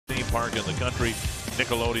park in the country,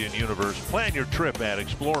 Nickelodeon universe. Plan your trip at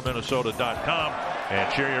exploreminnesota.com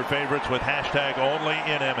and share your favorites with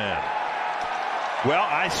 #OnlyNMN. Well,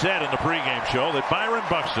 I said in the pregame show that Byron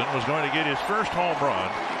Buxton was going to get his first home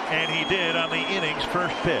run, and he did on the inning's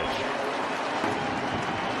first pitch.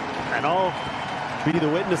 And I'll be the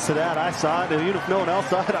witness to that. I saw it, and even if no one else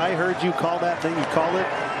saw it, I heard you call that thing. You called it.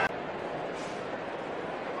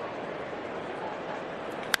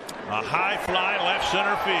 A high fly left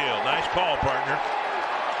center field. Nice call, partner.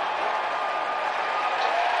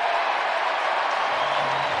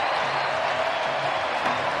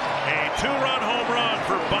 A two-run home run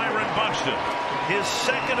for Byron Buxton, his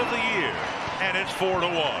second of the year, and it's 4-1.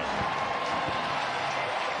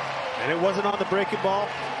 And it wasn't on the breaking ball.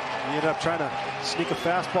 He ended up trying to sneak a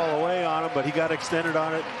fastball away on him, but he got extended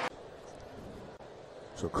on it.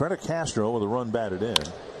 So credit Castro with a run batted in.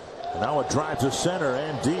 And now a drive to center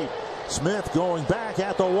and deep. Smith going back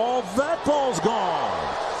at the wall. That ball's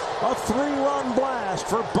gone. A three-run blast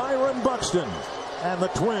for Byron Buxton. And the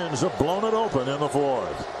Twins have blown it open in the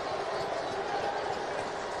fourth.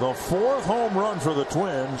 The fourth home run for the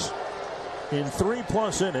Twins in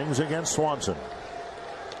 3+ innings against Swanson.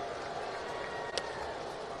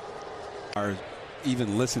 Or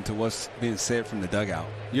even listen to what's being said from the dugout.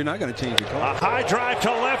 You're not going to change your call. A high drive to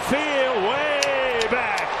left field, way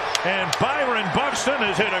back. And Byron Buxton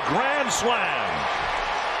has hit a grand slam.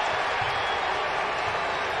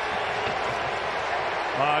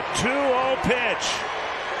 A 2-0 pitch.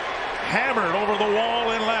 Hammered over the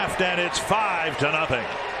wall in left, and it's 5-0.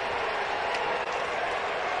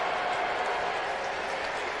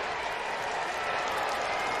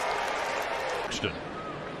 Buxton.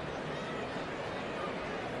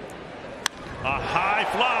 A high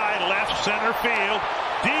fly left center field,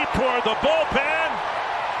 deep toward the bullpen.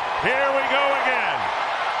 Here we go again.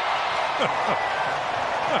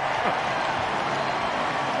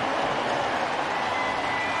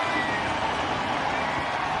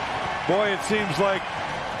 Boy, it seems like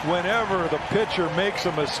whenever the pitcher makes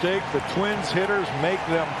a mistake, the Twins hitters make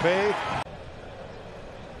them pay.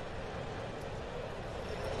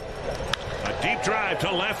 A deep drive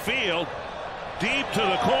to left field, deep to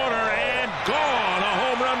the corner, and gone. A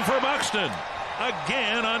home run for Buxton.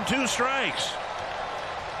 Again on 2 strikes.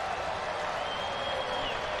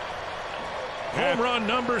 Home run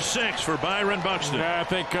number 6 for Byron Buxton. I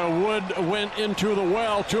think Wood went into the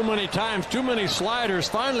well too many times, too many sliders.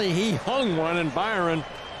 Finally, he hung one, and Byron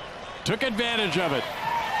took advantage of it.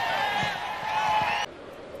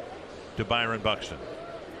 To Byron Buxton.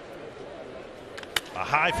 A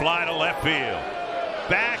high fly to left field.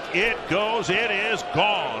 Back it goes. It is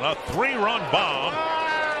gone. A 3-run bomb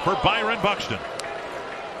for Byron Buxton.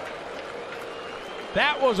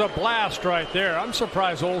 That was a blast right there. I'm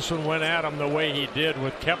surprised Olson went at him the way he did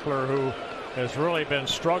with Kepler, who has really been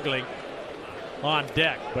struggling on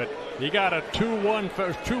deck. But he got a 2-0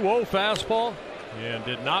 fastball and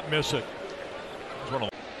did not miss it.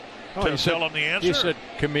 He tell him the answer. He said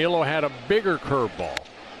Camilo had a bigger curveball,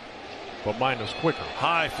 but mine was quicker.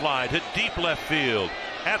 High fly to deep left field.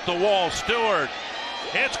 At the wall, Stewart.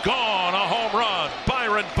 It's gone. A home run.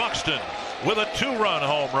 Byron Buxton with a 2-run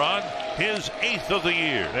home run, his 8th of the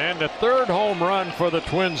year. And the 3rd home run for the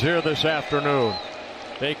Twins here this afternoon.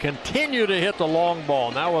 They continue to hit the long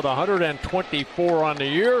ball, now with 124 on the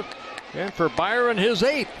year, and for Byron, his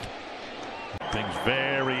 8th. Things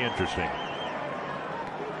very interesting.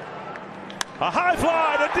 A high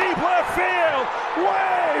fly to deep left field,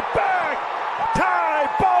 way back, tie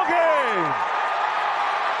ball game.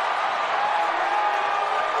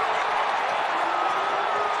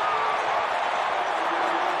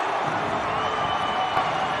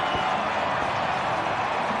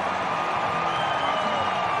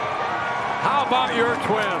 How about your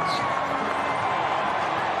Twins?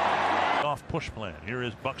 Off push plan. Here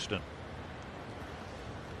is Buxton.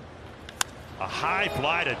 A high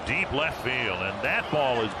fly to deep left field, and that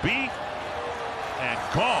ball is beat and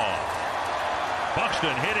gone.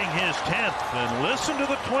 Buxton hitting his 10th, and listen to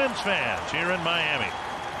the Twins fans here in Miami.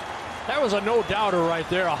 That was a no-doubter right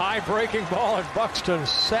there. A high breaking ball, and Buxton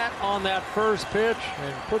sat on that first pitch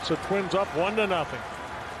and puts the Twins up 1-0.